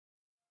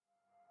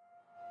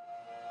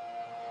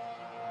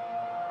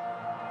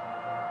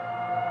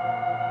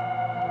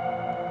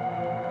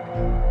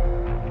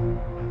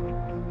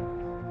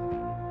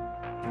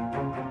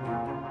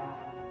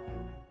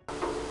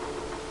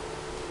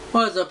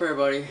What's up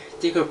everybody,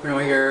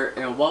 DecoPreneur here,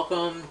 and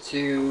welcome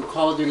to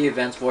Call of Duty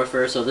Advanced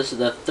Warfare. So this is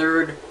the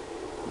third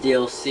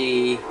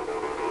DLC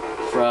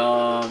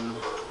from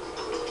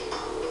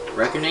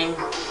Reckoning,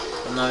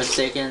 if I'm not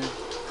mistaken.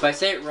 If I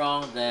say it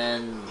wrong,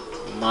 then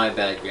my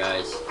bad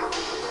guys.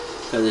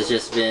 Because it's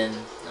just been,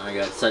 oh my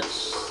god,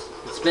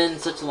 it's been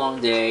such a long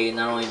day.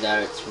 Not only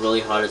that, it's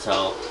really hot as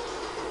hell.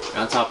 And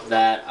on top of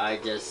that, I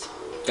just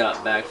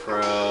got back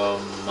from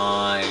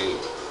my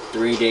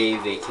 3-day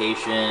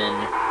vacation.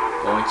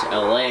 Going to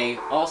LA,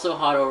 also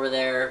hot over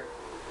there,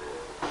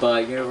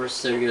 but Universal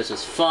Studios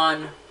was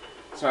fun.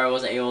 Sorry I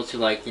wasn't able to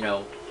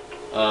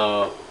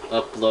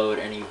upload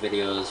any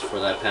videos for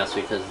that past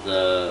week because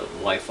the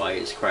Wi-Fi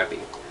is crappy.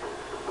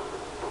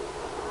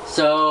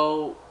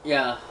 So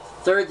yeah,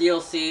 third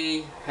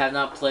DLC, have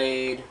not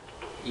played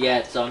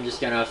yet, so I'm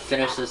just gonna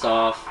finish this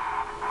off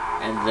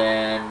and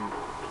then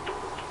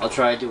I'll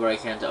try to do what I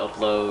can to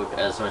upload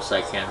as much as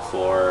I can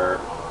for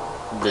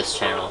this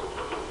channel.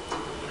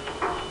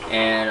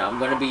 And I'm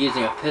going to be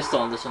using a pistol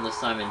on this one this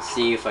time and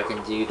see if I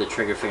can do the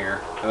trigger finger.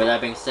 And with that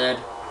being said,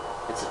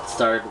 let's get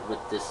started with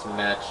this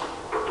match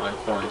on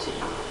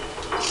Quarantine.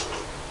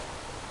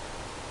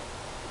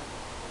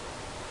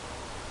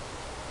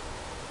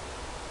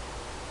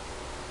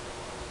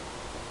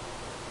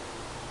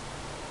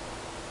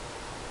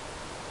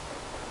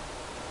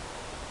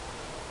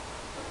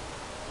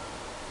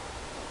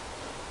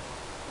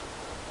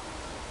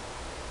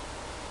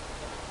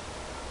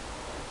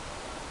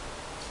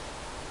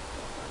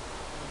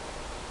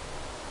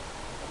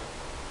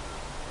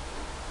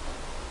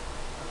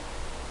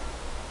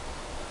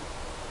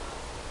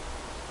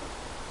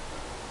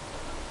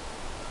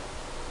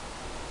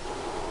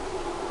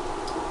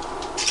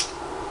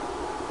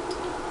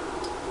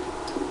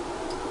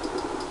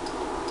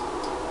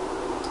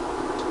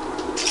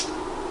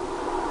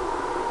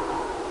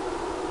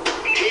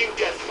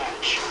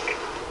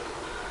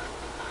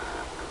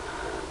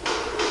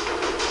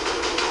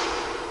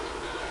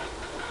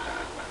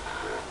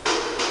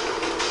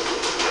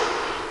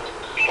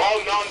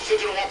 All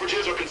non-Sentinel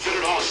operatives are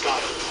considered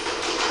hostile.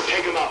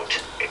 Take them out.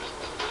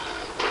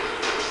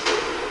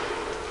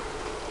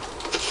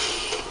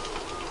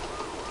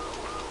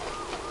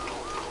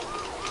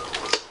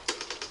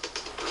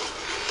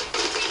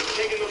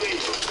 Taking the lead.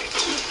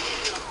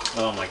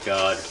 Oh my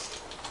god.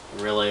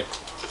 Really?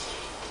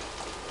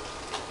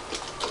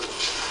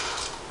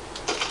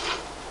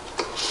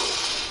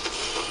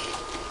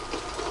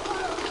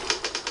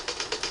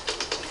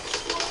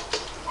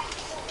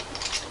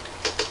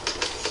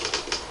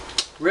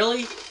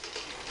 Really?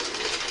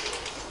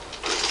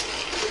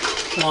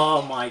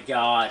 Oh my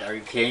god, are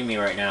you kidding me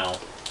right now?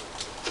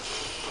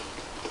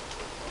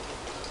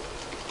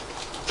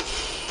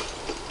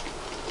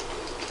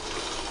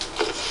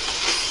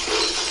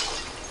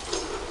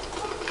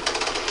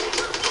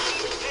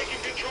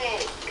 Taking control.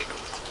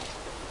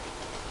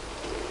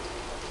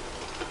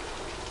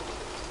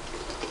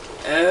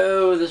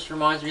 Oh, this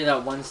reminds me of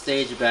that one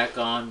stage back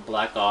on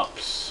Black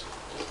Ops.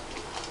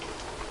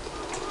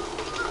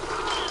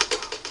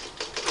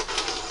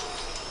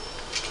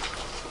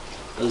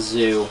 The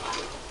zoo.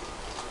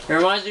 It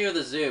reminds me of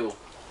the zoo.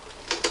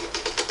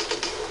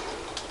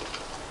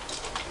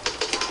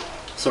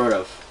 Sort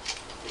of.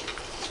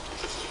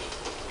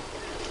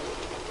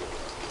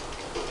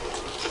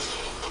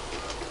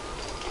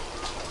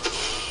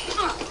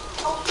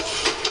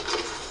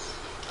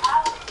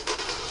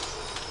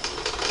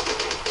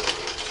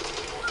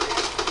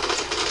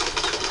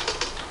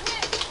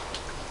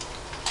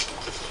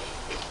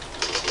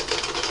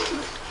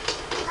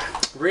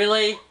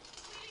 Really?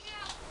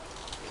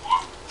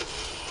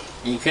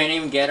 You can't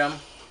even get him,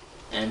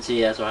 and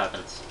see, that's what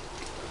happens.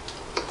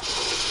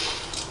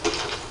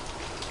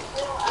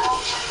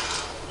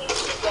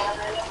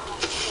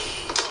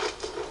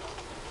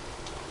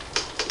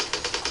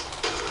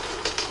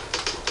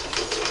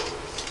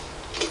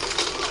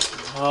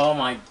 Oh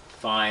my,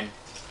 fine.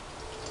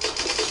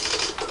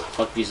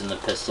 Fuck using the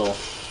pistol.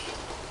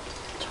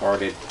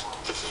 Retarded.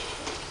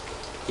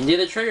 You can do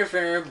the trigger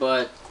finger,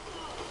 but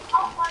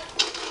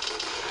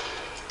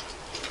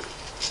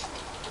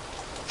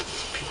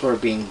people are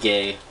being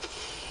gay.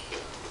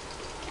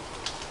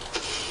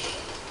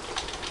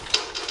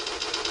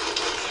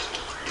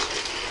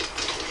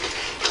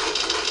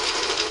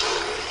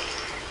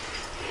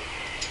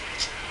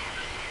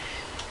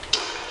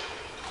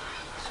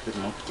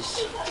 Stupid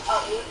monkeys.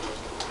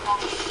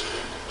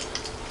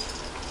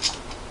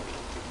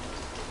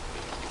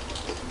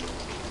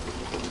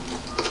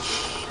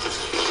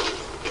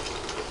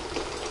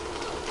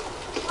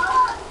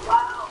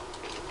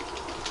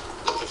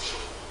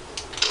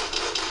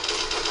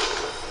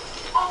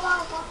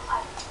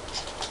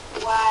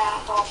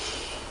 Wow.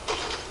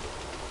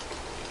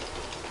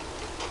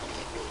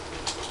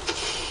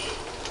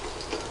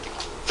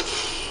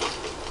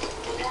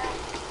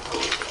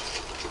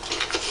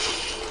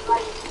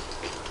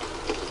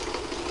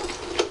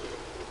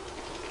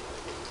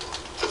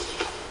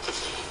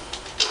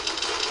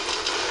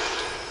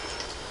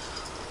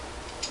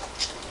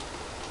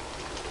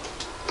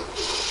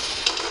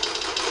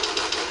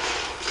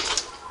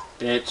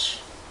 bitch.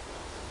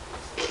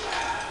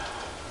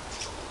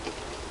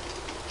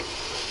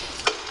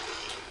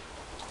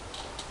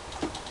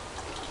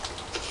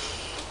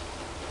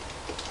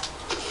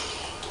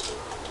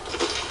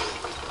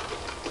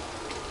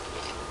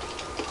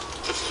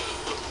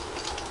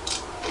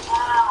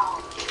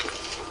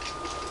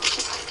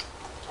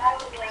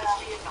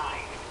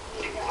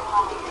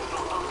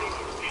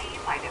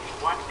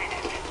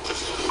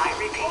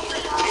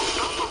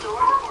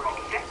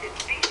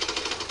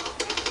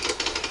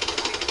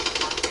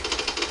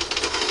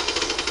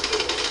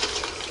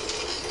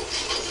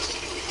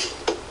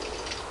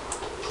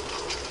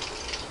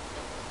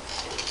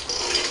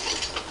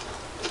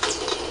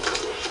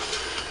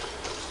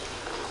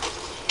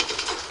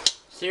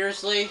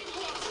 Seriously?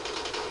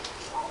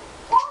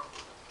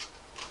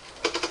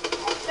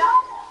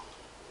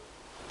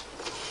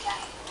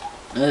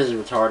 This is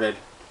retarded.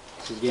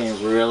 This is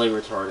getting really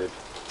retarded.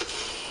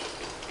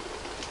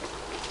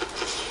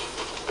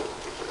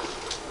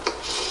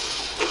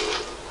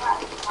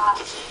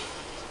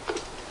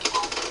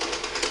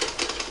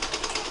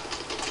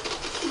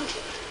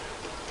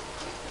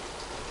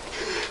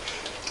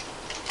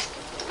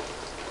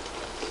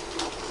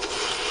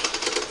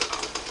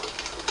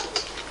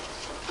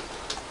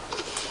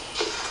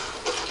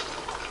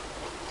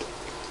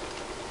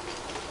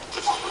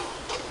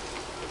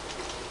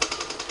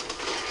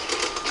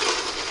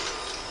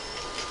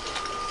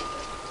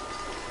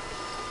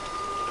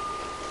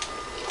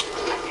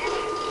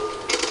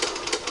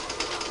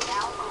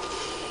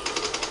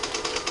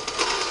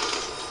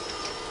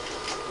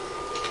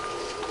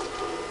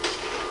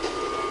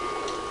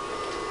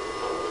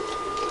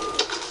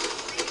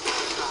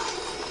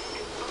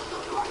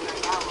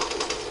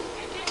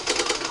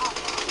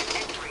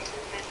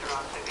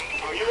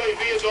 Our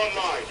UAV is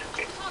online.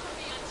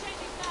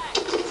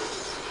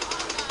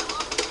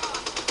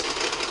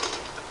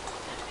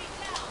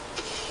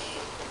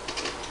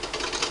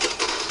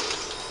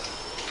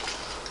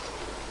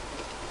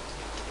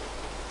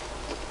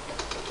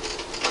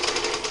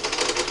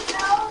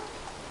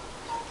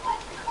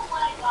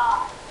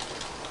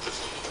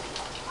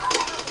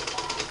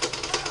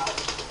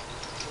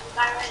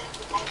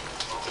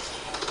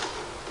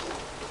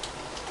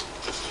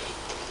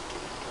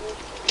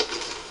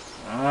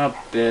 Ah,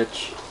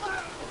 bitch.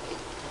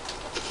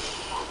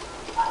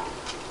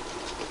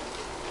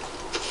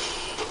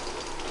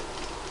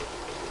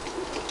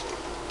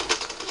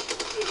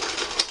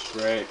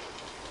 Great.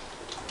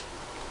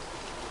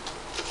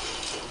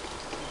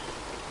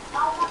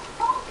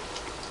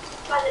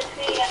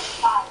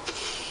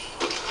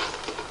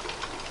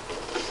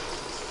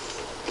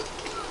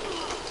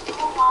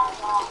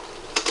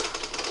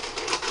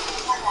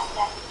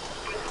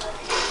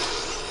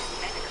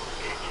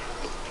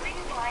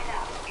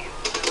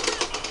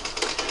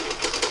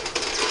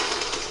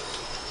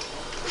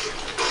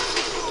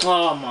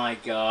 Oh my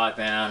god,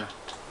 man.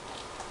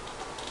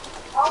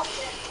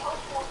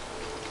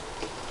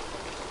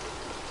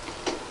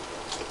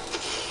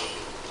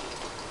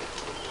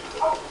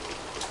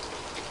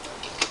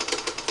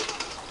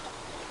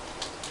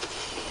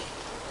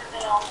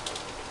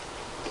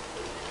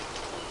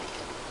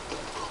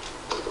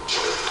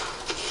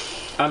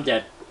 I'm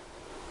dead.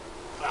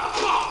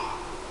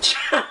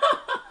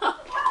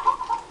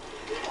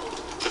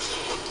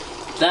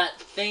 That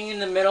thing in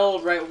the middle,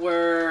 right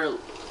where,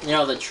 you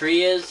know, the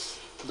tree is,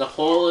 the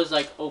hole is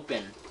like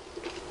open.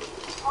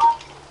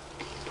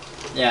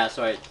 Yeah,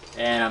 so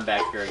and I'm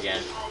back here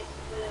again.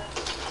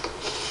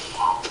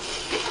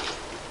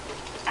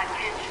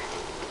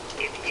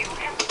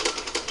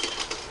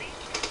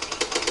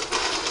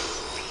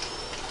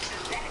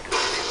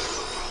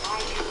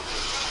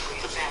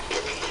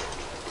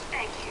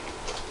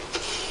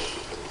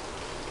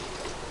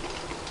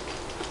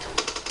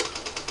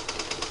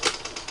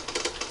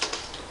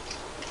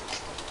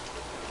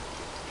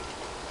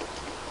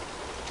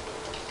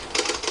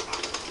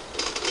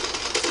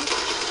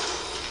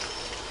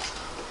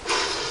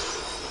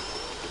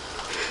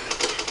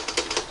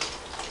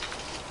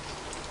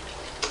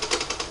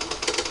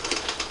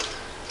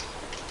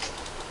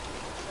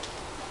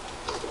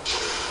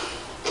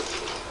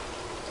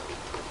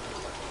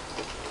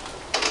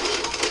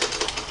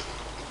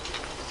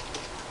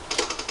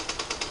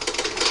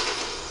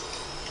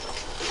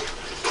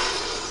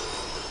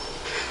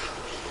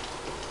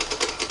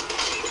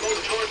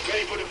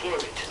 Ready for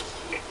deployment.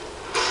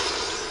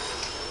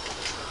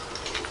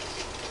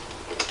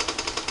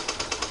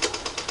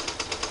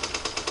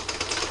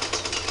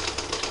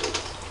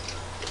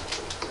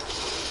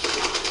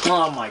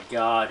 Oh my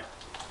god.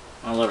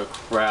 A load of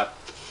crap.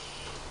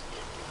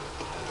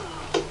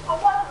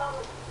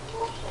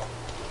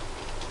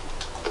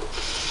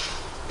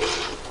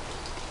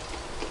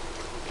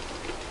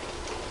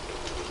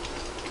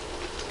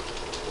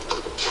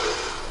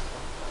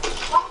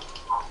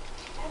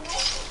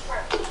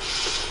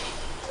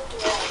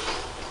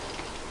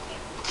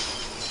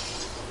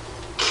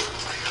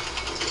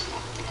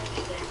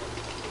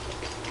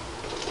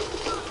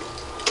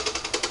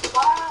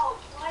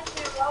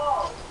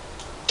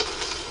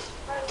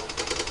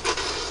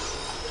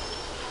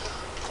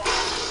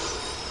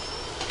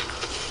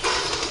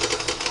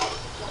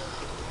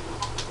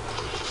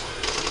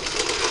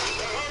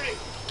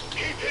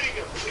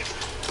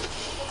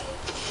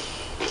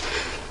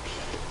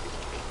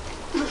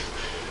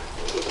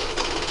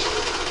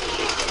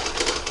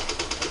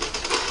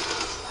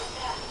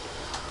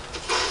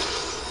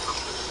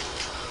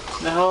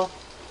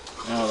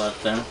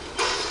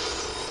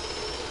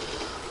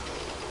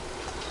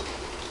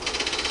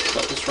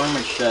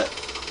 my shit.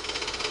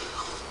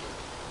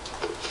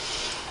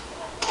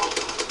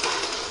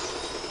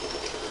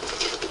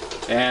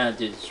 Yeah,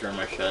 dude, destroy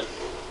my shit.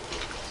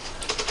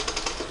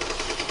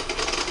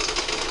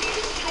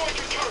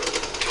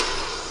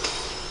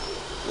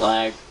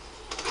 Lag.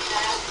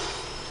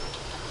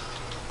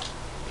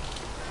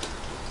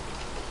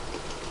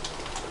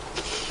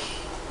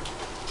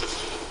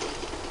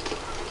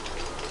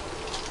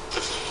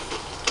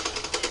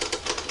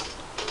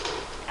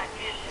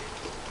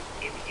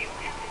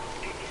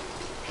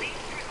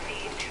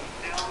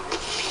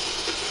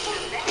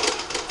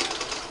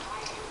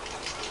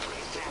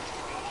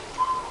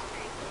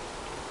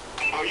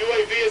 Our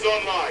UAV is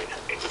online.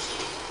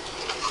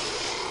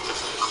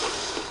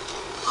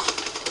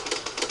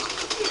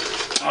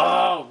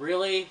 Oh,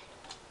 really?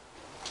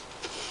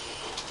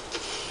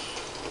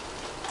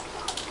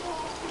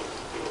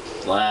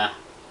 Blah.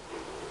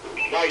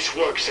 Nice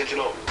work,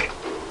 Sentinel.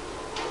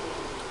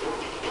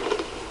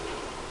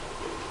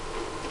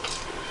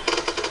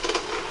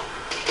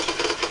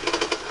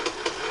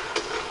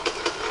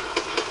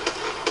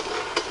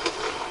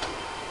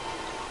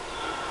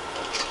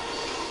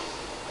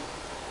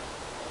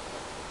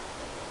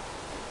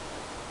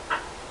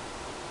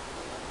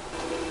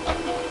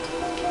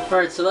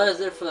 Alright, so that is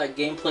it for that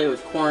gameplay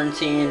with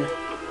Quarantine.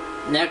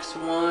 Next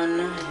one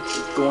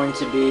is going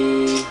to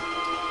be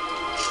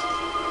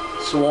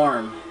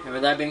Swarm. And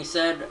with that being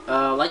said,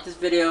 like this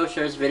video,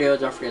 share this video,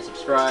 don't forget to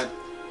subscribe.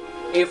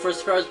 84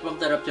 subscribers, bump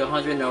that up to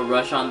 100, no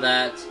rush on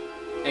that.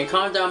 And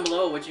comment down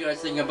below what you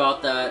guys think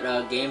about that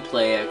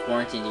gameplay at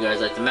Quarantine. You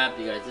guys like the map?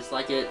 Do you guys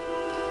dislike it?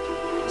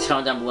 Just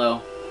comment down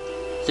below.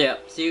 So yeah,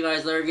 see you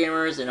guys later,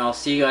 gamers, and I'll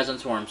see you guys on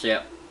Swarm. So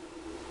yeah,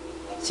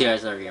 see you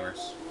guys later,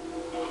 gamers.